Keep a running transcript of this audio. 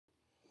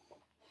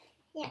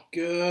Yeah.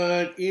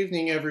 Good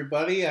evening,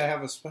 everybody. I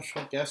have a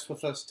special guest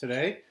with us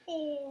today.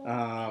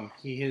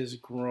 He is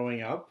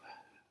growing up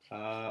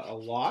a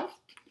lot.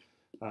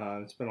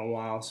 It's been a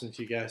while since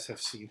you guys have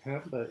seen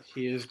him, but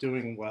he is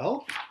doing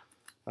well.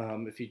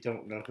 If you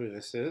don't know who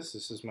this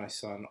is my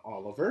son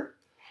Oliver.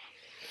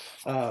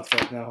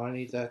 But no, I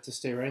need that to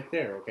stay right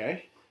there,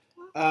 okay?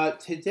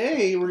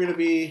 Today we're going to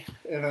be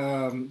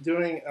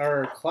doing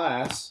our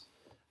class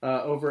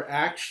over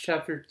Acts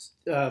chapter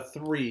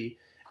 3.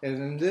 And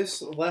in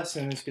this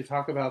lesson is to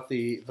talk about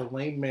the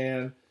lame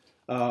man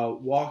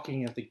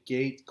walking at the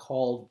gate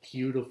called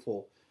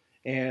Beautiful.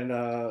 And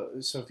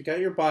so if you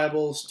got your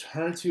Bibles,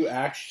 turn to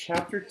Acts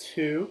chapter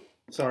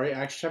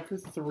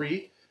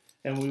 3,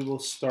 and we will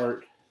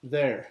start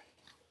there.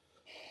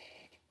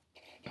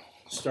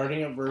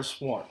 Starting at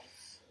verse 1.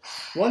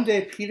 One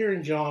day Peter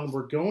and John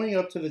were going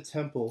up to the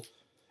temple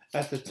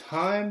at the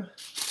time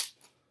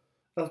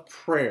of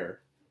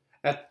prayer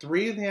at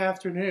 3 in the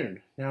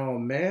afternoon. Now a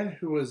man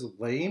who was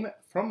lame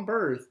from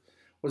birth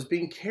was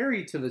being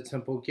carried to the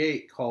temple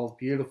gate called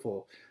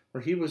Beautiful,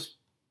 where he was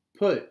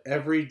put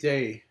every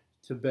day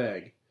to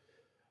beg.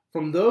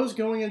 From those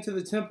going into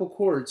the temple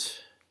courts,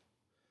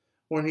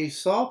 when he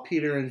saw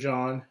Peter and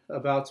John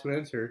about to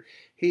enter,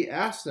 he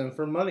asked them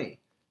for money.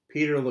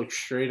 Peter looked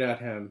straight at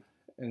him,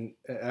 and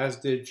as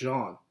did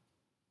John.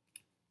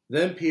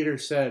 Then Peter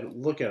said,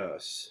 "Look at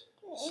us."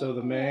 So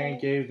the man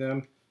gave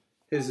them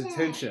his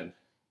attention.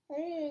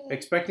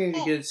 Expecting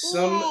to get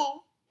sorry,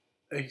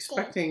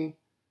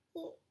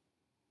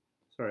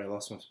 I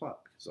lost my spot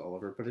because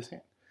Oliver put his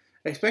hand.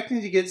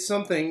 Expecting to get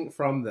something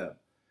from them.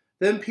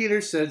 Then Peter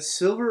said,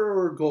 "Silver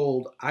or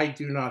gold I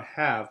do not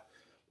have,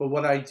 but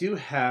what I do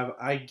have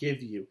I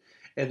give you.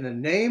 In the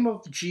name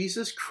of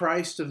Jesus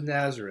Christ of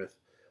Nazareth,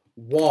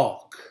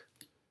 walk."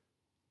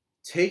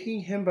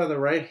 Taking him by the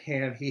right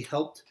hand, he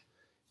helped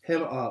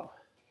him up.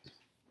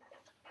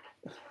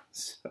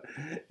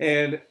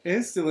 And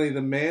instantly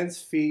the man's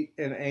feet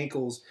and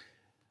ankles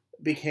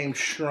became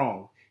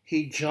strong.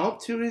 He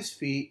jumped to his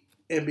feet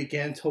and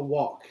began to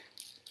walk.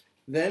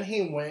 Then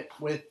he went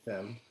with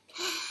them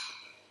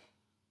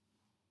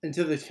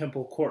into the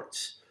temple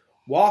courts,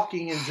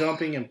 walking and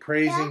jumping and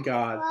praising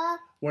God.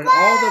 When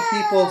all the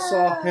people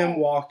saw him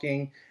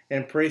walking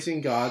and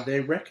praising God, they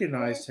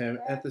recognized him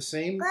that this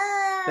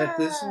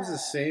was the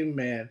same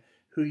man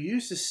who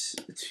used to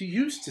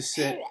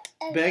sit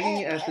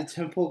begging at the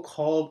temple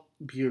called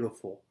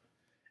Beautiful.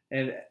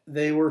 And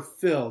they were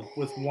filled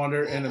with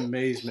wonder and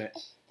amazement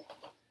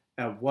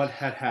at what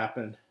had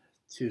happened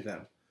to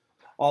them.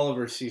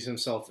 Oliver sees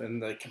himself in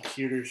the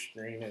computer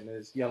screen and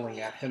is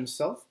yelling at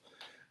himself,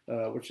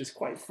 which is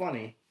quite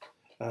funny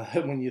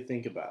when you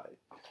think about it.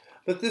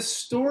 But this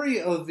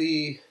story of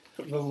the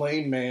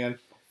lame man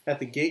at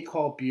the gate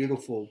called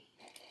Beautiful,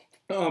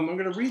 I'm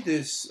going to read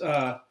this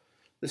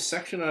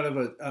section out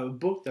of a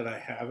book that I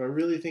have. I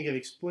really think it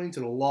explains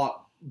it a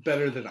lot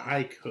better than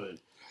I could.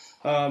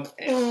 And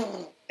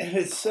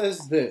it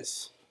says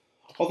this: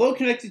 although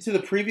connected to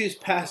the previous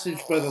passage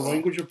by the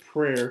language of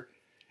prayer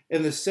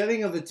and the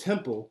setting of the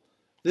temple,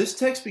 this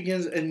text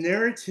begins a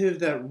narrative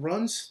that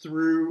runs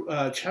through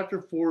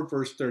chapter 4,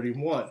 verse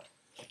 31.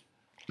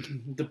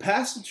 The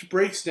passage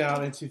breaks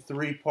down into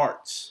 3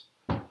 parts.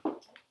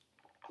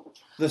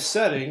 The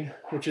setting,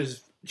 which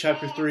is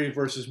chapter 3,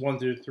 verses 1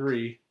 through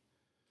 3.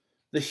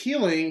 The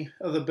healing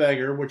of the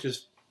beggar, which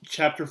is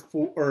chapter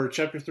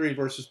 3,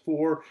 verses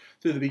 4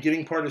 through the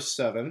beginning part of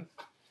 7.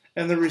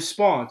 And the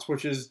response,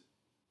 which is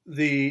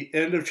the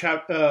end of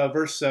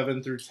verse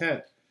 7 through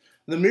 10.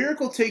 The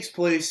miracle takes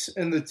place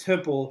in the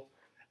temple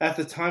at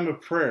the time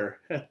of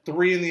prayer at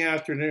 3 in the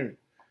afternoon.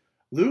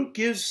 Luke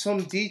gives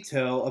some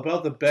detail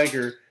about the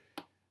beggar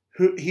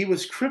who he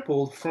was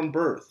crippled from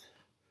birth,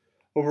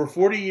 over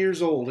 40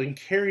 years old, and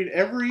carried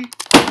every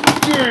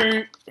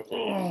day.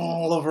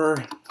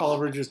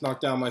 Oliver just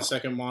knocked down my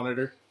second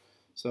monitor,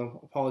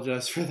 so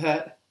apologize for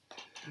that.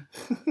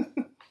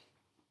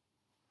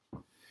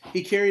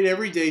 He carried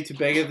every day to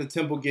beg at the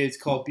temple gates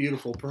called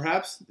Beautiful.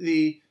 Perhaps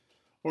the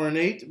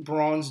ornate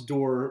bronze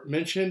door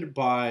mentioned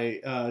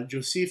by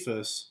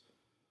Josephus.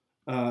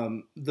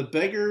 The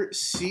beggar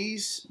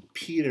sees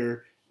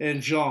Peter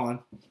and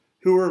John,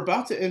 who are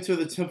about to enter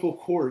the temple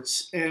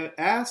courts, and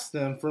asks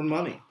them for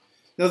money.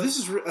 Now,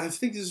 I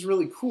think this is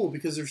really cool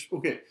because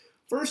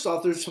first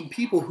off, there's some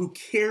people who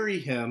carry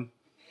him.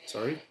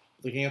 Sorry,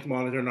 looking at the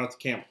monitor, not the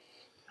camera.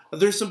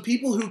 There's some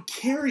people who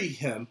carry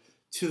him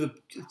to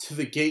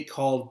the gate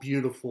called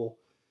Beautiful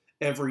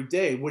every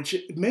day, which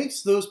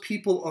makes those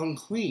people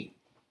unclean.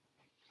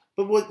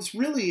 But what's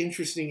really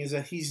interesting is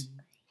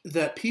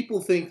that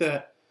people think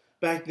that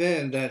back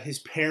then that his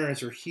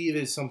parents or he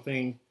did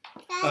something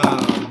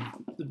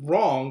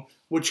wrong,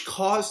 which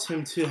caused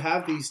him to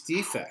have these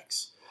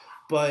defects.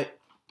 But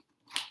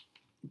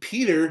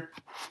Peter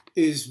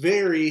is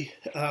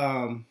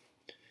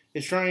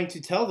is trying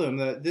to tell them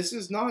that this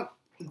is not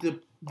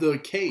the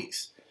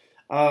case.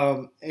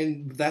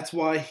 And that's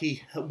why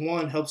he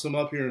helps him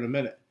up here in a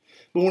minute.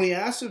 But when he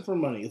asks him for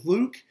money,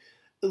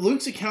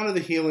 Luke's account of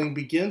the healing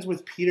begins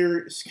with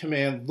Peter's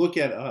command, "Look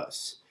at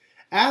us."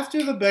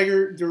 After the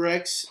beggar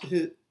directs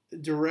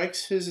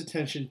his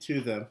attention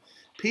to them,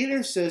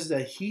 Peter says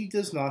that he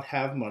does not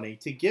have money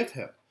to give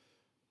him,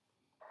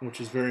 which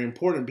is very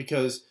important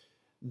because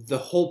the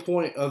whole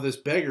point of this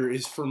beggar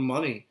is for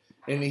money.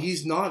 And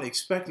he's not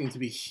expecting to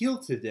be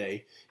healed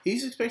today.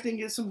 He's expecting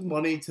to get some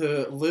money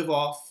to live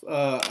off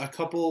a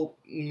couple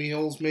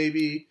meals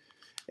maybe,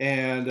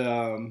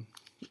 and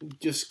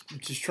just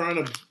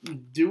trying to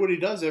do what he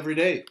does every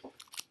day.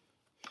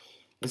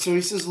 And so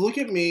he says, look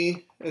at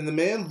me, and the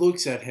man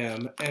looks at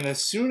him, and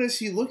as soon as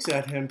he looks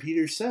at him,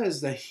 Peter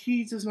says that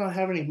he does not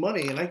have any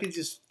money, and I could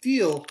just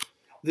feel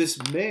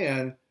this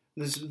man,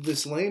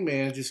 this lame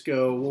man, just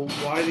go, well,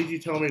 why did you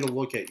tell me to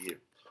look at you?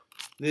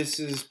 This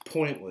is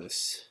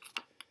pointless.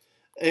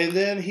 And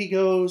then he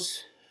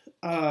goes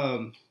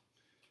that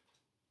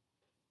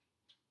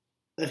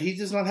he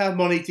does not have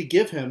money to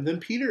give him. Then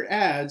Peter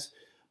adds,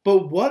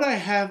 but what I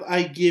have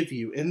I give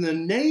you. In the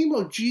name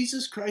of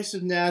Jesus Christ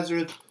of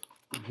Nazareth,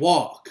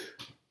 walk.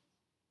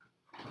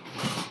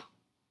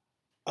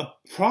 A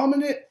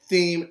prominent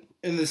theme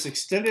in this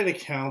extended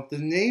account, the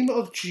name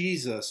of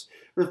Jesus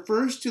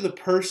refers to the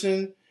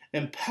person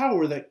and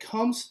power that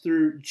comes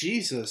through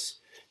Jesus,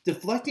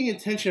 deflecting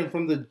attention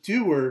from the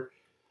doer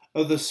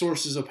of the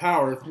sources of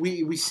power.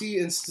 We see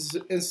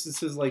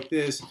instances like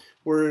this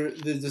where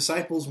the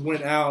disciples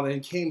went out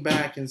and came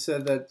back and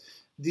said that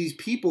these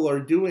people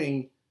are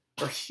healing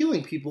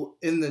people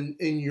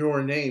in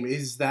your name.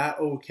 Is that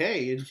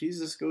okay? And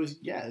Jesus goes,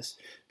 yes,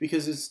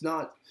 because it's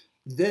not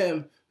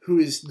them who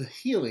is the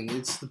healing.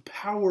 It's the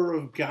power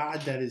of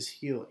God that is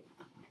healing.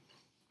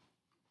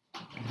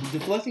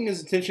 Deflecting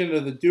his attention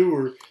of the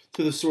doer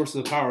to the source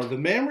of the power. The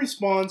man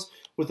responds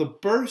with a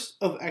burst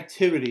of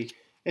activity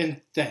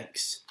and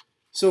thanks.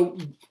 So,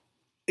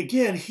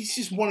 again, he's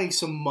just wanting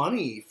some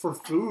money for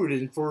food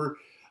and for,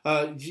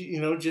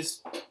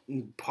 just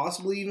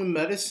possibly even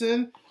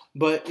medicine,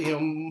 but,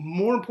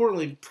 more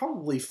importantly,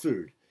 probably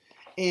food.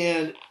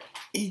 And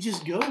he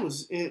just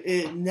goes,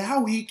 and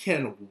now he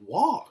can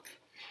walk.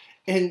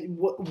 And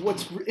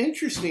what's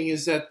interesting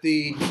is that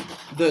the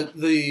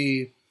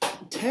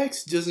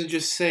text doesn't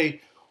just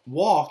say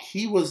walk.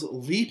 He was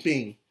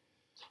leaping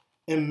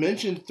and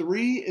mentioned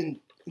 3 and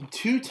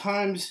 2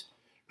 times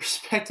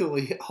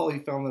respectively, Ollie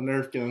found the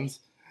Nerf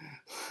guns.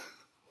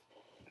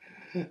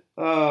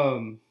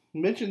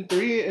 Mentioned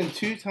 3 and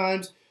 2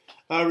 times,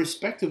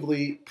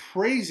 respectively,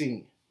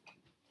 praising.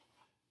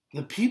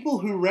 The people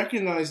who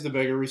recognized the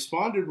beggar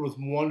responded with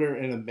wonder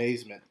and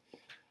amazement.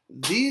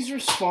 These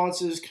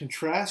responses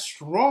contrast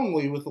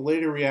strongly with the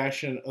later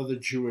reaction of the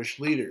Jewish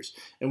leaders,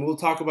 and we'll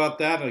talk about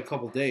that in a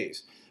couple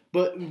days.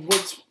 But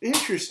what's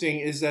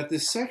interesting is that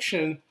this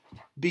section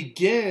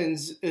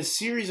begins a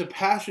series of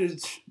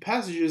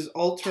passages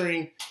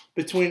altering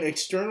between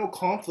external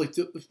conflict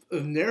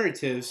of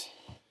narratives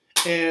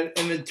and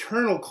an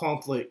internal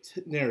conflict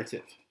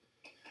narrative.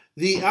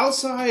 The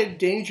outside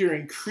danger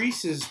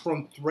increases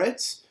from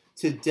threats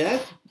to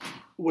death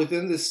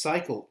within this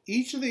cycle.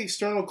 Each of the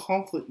external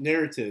conflict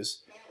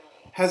narratives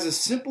has a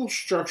simple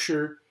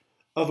structure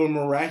of a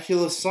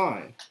miraculous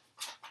sign,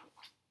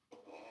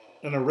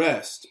 an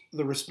arrest,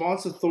 the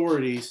response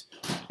authorities,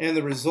 and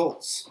the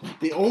results.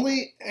 The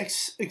only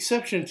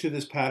exception to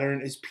this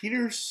pattern is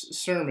Peter's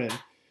sermon,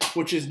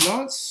 which is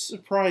not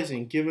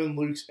surprising given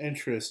Luke's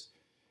interest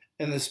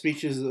in the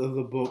speeches of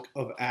the book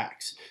of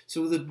Acts.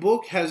 So the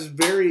book has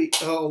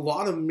a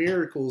lot of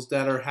miracles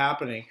that are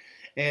happening.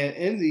 And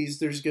in these,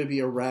 there's going to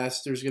be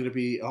arrests, there's going to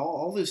be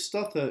all this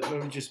stuff that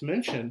I just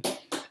mentioned.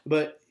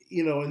 But,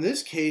 in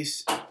this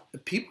case,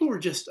 people were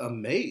just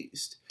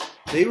amazed.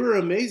 They were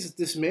amazed that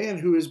this man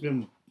who has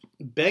been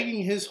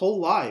begging his whole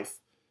life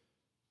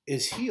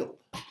is healed.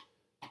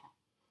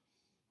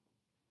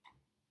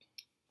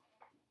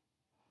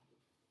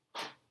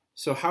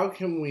 So how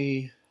can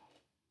we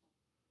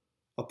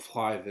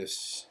apply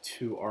this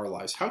to our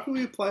lives? How can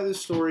we apply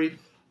this story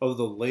of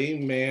the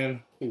lame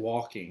man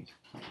walking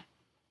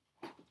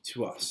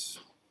to us?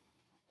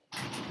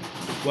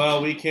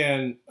 Well, we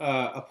can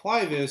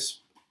apply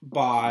this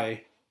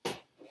by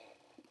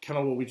kind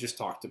of what we just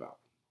talked about.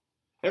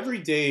 Every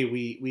day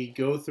we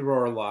go through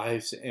our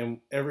lives, and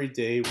every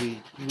day we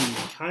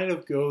kind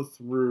of go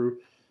through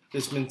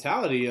this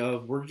mentality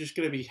of we're just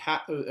going to be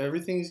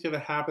everything's going to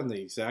happen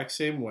the exact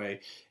same way.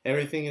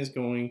 Everything is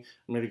going,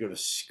 I'm going to go to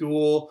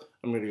school,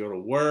 I'm going to go to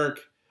work,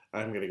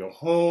 I'm going to go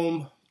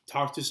home,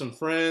 talk to some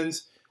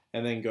friends,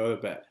 and then go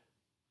to bed.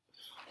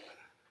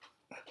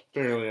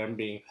 Apparently I'm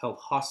being held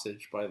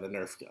hostage by the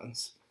Nerf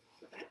guns.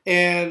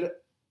 And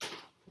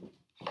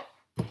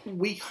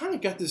we kind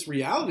of got this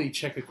reality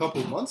check a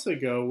couple months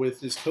ago with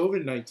this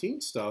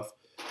COVID-19 stuff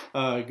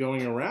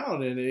going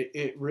around, and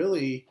it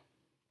really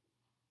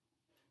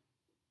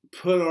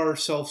put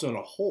ourselves on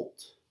a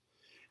halt.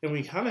 And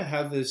we kind of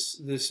have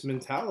this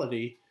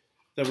mentality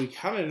that we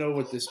kind of know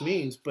what this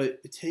means,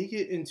 but take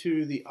it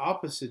into the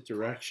opposite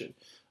direction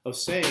of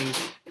saying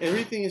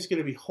everything is going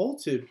to be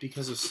halted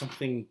because of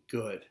something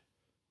good.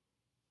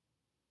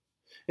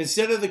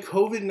 Instead of the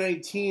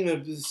COVID-19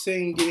 of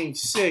saying getting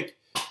sick,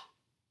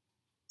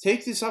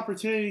 take this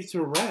opportunity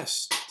to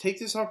rest. Take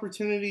this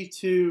opportunity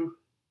to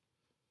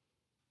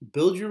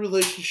build your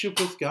relationship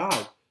with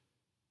God.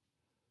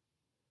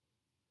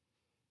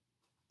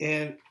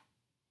 And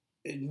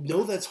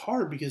know that's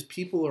hard because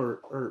people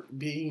are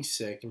being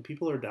sick and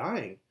people are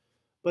dying.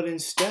 But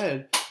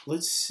instead,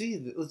 let's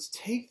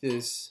take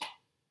this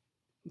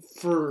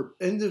for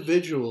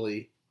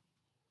individually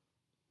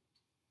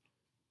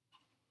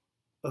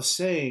of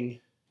saying,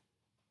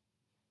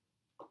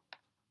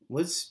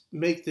 let's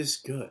make this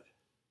good.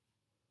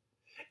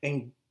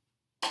 And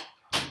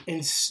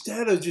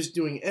instead of just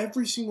doing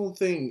every single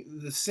thing,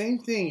 the same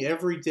thing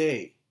every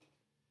day,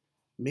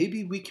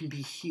 maybe we can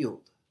be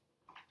healed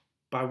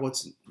by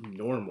what's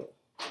normal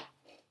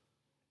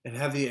and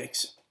have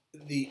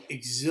the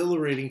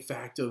exhilarating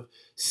fact of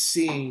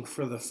seeing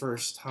for the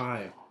first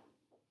time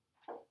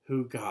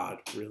who God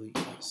really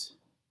is.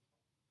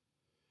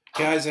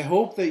 Guys, I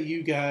hope that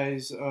you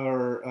guys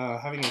are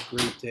having a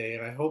great day,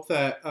 and I hope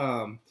that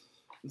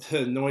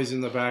the noise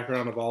in the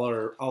background of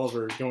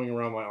Oliver going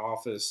around my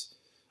office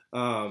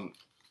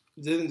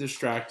didn't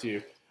distract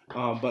you.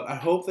 But I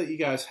hope that you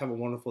guys have a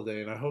wonderful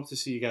day, and I hope to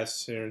see you guys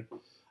soon.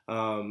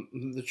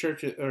 The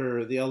church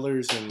or the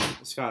elders and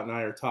Scott and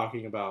I are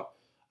talking about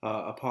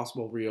a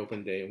possible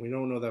reopen day, and we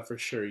don't know that for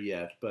sure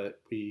yet,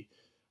 but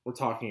we're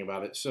talking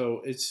about it.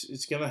 So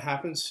it's gonna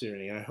happen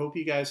soon, and I hope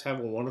you guys have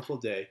a wonderful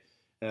day.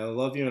 And I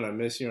love you, and I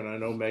miss you, and I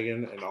know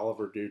Megan and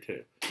Oliver do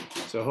too.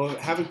 So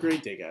have a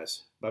great day,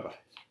 guys. Bye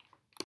bye.